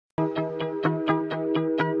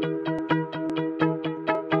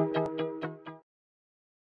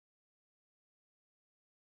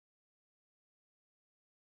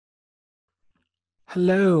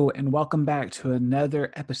Hello, and welcome back to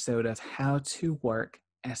another episode of How to Work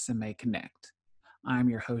SMA Connect. I'm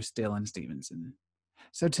your host, Dylan Stevenson.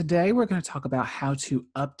 So, today we're going to talk about how to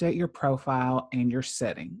update your profile and your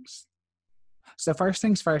settings. So, first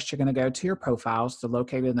things first, you're going to go to your profiles. So,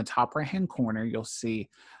 located in the top right hand corner, you'll see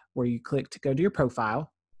where you click to go to your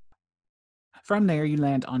profile. From there, you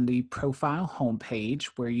land on the profile homepage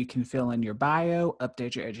where you can fill in your bio,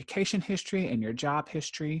 update your education history, and your job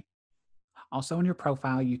history. Also, in your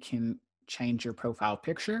profile, you can change your profile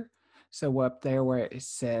picture. So, up there where it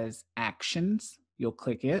says actions, you'll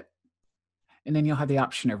click it. And then you'll have the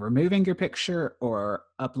option of removing your picture or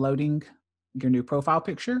uploading your new profile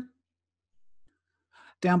picture.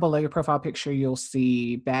 Down below your profile picture, you'll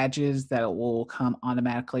see badges that will come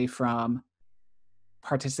automatically from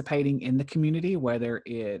participating in the community, whether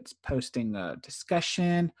it's posting a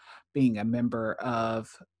discussion, being a member of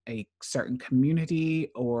a certain community,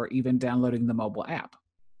 or even downloading the mobile app.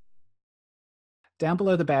 Down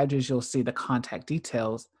below the badges, you'll see the contact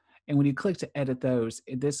details. And when you click to edit those,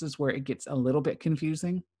 this is where it gets a little bit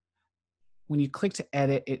confusing. When you click to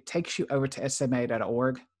edit, it takes you over to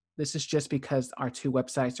sma.org. This is just because our two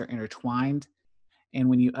websites are intertwined. And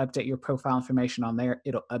when you update your profile information on there,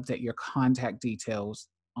 it'll update your contact details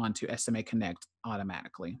onto SMA Connect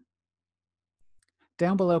automatically.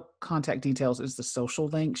 Down below contact details is the social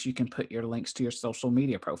links. You can put your links to your social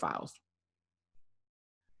media profiles.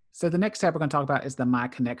 So the next tab we're going to talk about is the My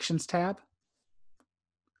Connections tab.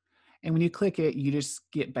 And when you click it, you just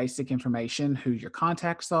get basic information, who your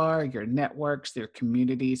contacts are, your networks, your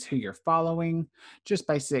communities, who you're following, just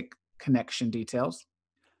basic connection details.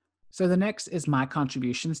 So the next is My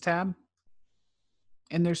Contributions tab.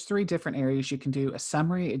 And there's three different areas you can do. A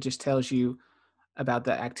summary, it just tells you about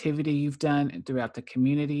the activity you've done throughout the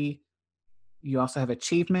community. You also have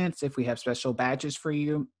achievements if we have special badges for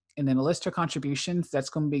you. And then a list of contributions, that's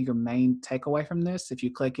going to be your main takeaway from this. If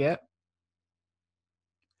you click it,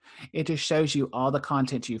 it just shows you all the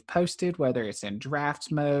content you've posted, whether it's in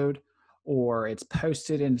draft mode or it's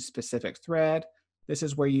posted in a specific thread. This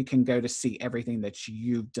is where you can go to see everything that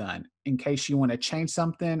you've done. In case you want to change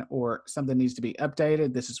something or something needs to be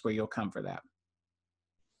updated, this is where you'll come for that.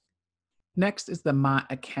 Next is the My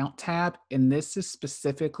Account tab, and this is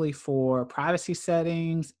specifically for privacy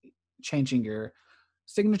settings, changing your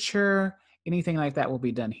signature, anything like that will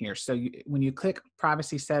be done here. So when you click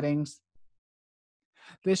privacy settings,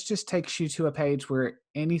 this just takes you to a page where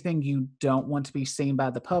anything you don't want to be seen by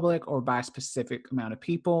the public or by a specific amount of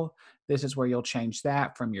people, this is where you'll change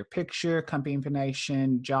that from your picture, company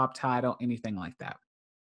information, job title, anything like that.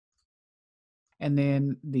 And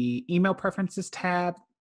then the email preferences tab,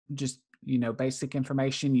 just basic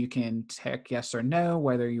information. You can check yes or no,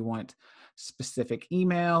 whether you want specific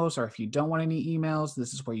emails or if you don't want any emails,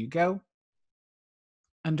 this is where you go.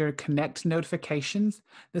 Under Connect Notifications,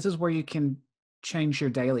 this is where you can change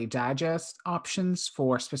your daily digest options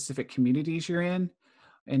for specific communities you're in.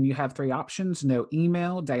 And you have three options: no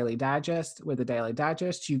email, daily digest. With a daily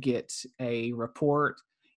digest, you get a report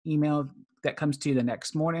email that comes to you the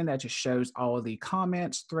next morning that just shows all of the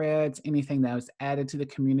comments, threads, anything that was added to the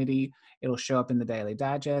community. It'll show up in the daily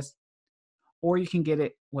digest. Or you can get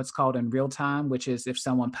it what's called in real time, which is if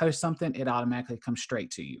someone posts something, it automatically comes straight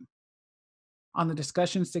to you. On the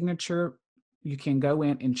discussion signature, you can go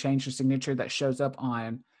in and change the signature that shows up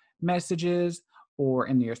on messages or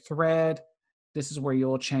in your thread. This is where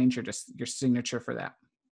you'll change your signature for that.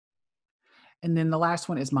 And then the last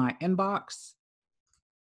one is My Inbox,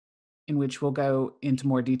 in which we'll go into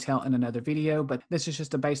more detail in another video, but this is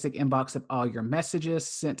just a basic inbox of all your messages,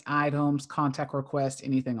 sent items, contact requests,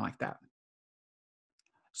 anything like that.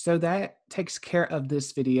 So that takes care of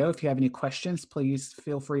this video. If you have any questions, please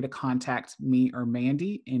feel free to contact me or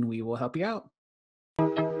Mandy, and we will help you out.